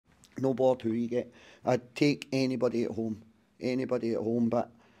no board who you get. I'd take anybody at home,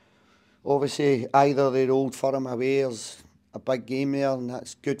 but obviously either the Old Firm away is a big game there, and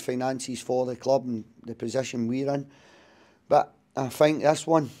that's good finances for the club and the position we're in. But I think this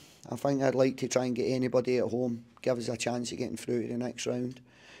one, I think I'd like to try and get anybody at home, give us a chance of getting through to the next round,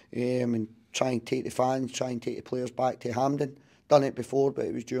 and try and take the fans, try and take the players back to Hampden. Done it before, but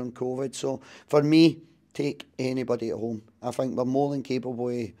it was during COVID. So for me, take anybody at home. I think we're more than capable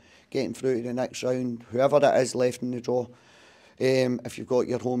of getting through to the next round, whoever it is left in the draw, if you've got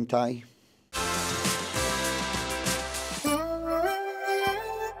your home tie.